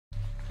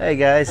Hey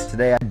guys,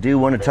 today I do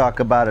want to talk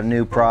about a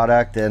new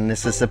product, and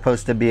this is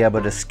supposed to be able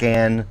to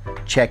scan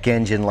check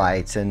engine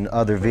lights and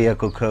other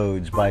vehicle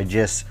codes by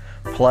just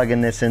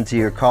plugging this into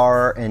your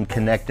car and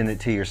connecting it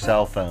to your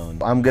cell phone.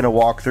 I'm going to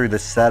walk through the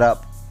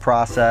setup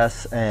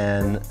process,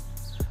 and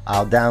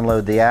I'll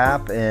download the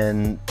app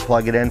and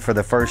plug it in for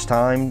the first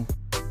time.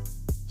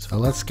 So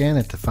let's scan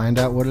it to find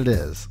out what it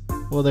is.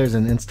 Well, there's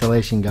an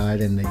installation guide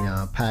in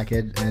the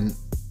packet, and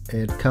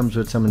it comes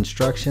with some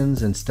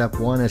instructions, and step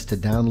 1 is to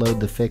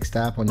download the FIXD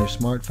app on your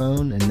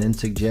smartphone, and then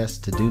suggests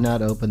to do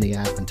not open the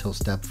app until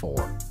step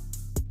 4.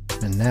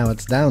 And now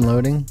it's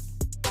downloading.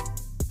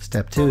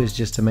 Step 2 is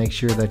just to make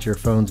sure that your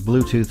phone's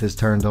Bluetooth is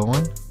turned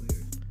on.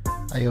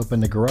 I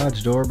opened the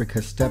garage door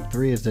because step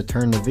 3 is to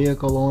turn the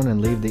vehicle on and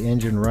leave the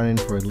engine running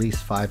for at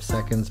least 5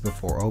 seconds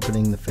before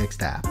opening the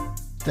FIXD app.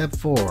 Step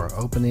 4,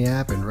 open the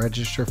app and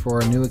register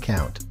for a new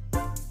account.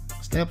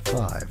 Step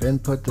 5,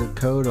 input the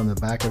code on the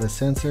back of the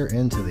sensor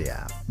into the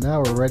app.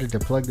 Now we're ready to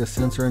plug the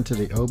sensor into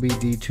the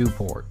OBD2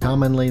 port,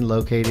 commonly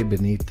located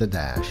beneath the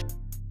dash.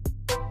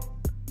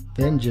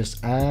 Then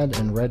just add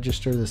and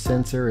register the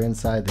sensor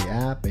inside the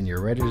app, and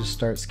you're ready to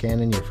start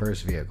scanning your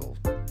first vehicle.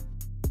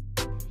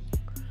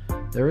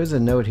 There is a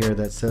note here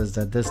that says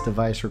that this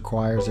device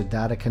requires a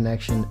data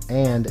connection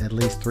and at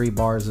least 3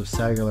 bars of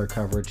cellular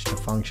coverage to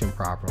function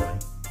properly.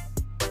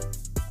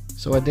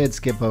 So I did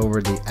skip over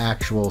the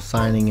actual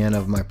signing in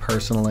of my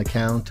personal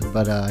account,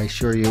 but I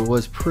assure you it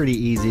was pretty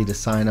easy to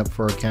sign up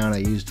for an account. I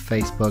used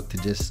Facebook to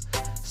just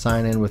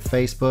sign in with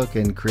Facebook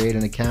and create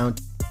an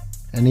account.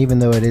 And even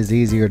though it is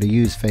easier to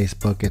use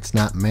Facebook, it's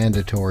not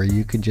mandatory.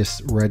 You can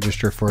just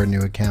register for a new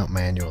account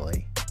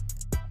manually.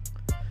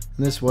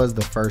 And this was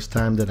the first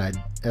time that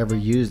I'd ever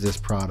used this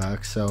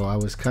product, so I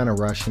was kind of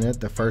rushing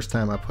it. The first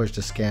time I pushed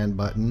the scan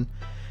button,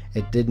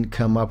 it didn't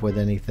come up with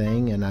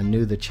anything, and I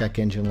knew the check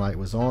engine light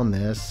was on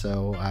this,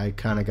 so I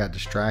kind of got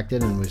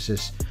distracted and was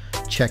just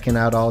checking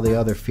out all the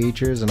other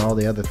features and all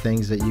the other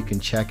things that you can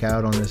check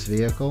out on this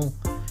vehicle.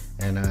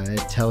 And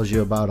it tells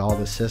you about all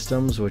the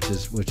systems, which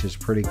is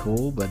pretty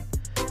cool. But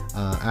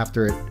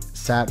after it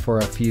sat for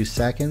a few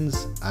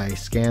seconds, I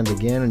scanned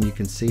again, and you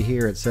can see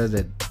here it says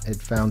that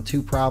it found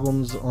 2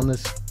 problems on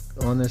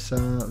this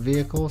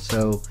vehicle.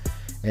 So,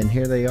 and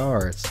here they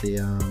are. It's the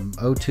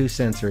O2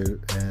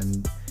 sensor,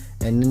 and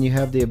then you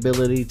have the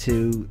ability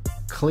to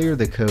clear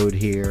the code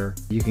here.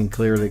 You can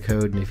clear the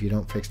code, and if you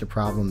don't fix the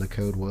problem, the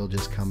code will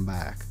just come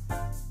back.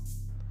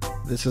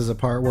 This is a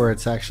part where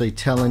it's actually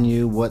telling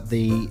you what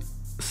the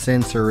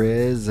sensor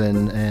is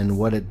and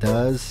what it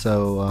does.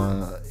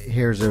 So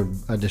here's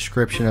a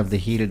description of the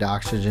heated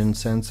oxygen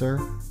sensor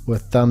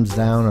with thumbs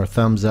down or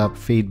thumbs up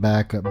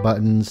feedback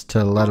buttons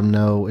to let them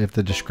know if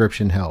the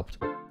description helped.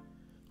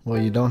 Well,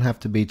 you don't have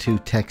to be too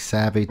tech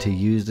savvy to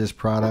use this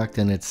product,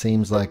 and it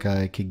seems like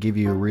it could give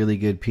you a really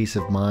good peace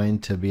of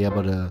mind to be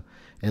able to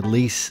at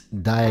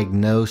least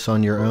diagnose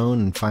on your own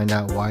and find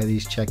out why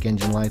these check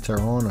engine lights are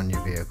on your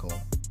vehicle.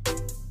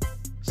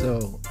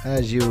 So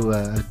as you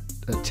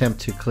attempt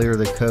to clear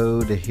the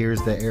code,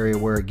 here's the area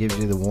where it gives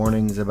you the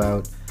warnings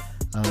about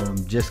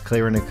just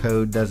clearing the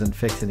code doesn't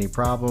fix any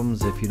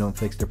problems. If you don't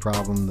fix the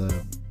problem,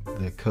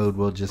 the code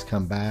will just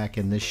come back,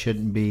 and this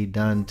shouldn't be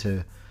done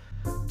to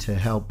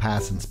help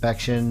pass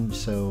inspection.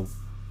 So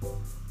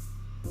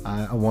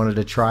I wanted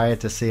to try it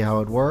to see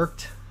how it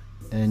worked,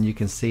 and you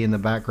can see in the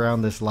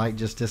background this light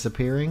just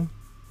disappearing.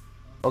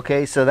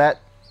 Okay, so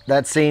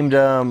that seemed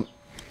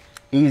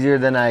easier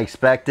than I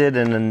expected,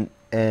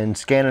 and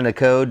scanning the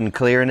code and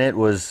clearing it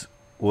was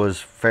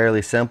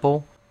fairly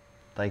simple.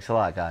 Thanks a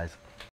lot, guys.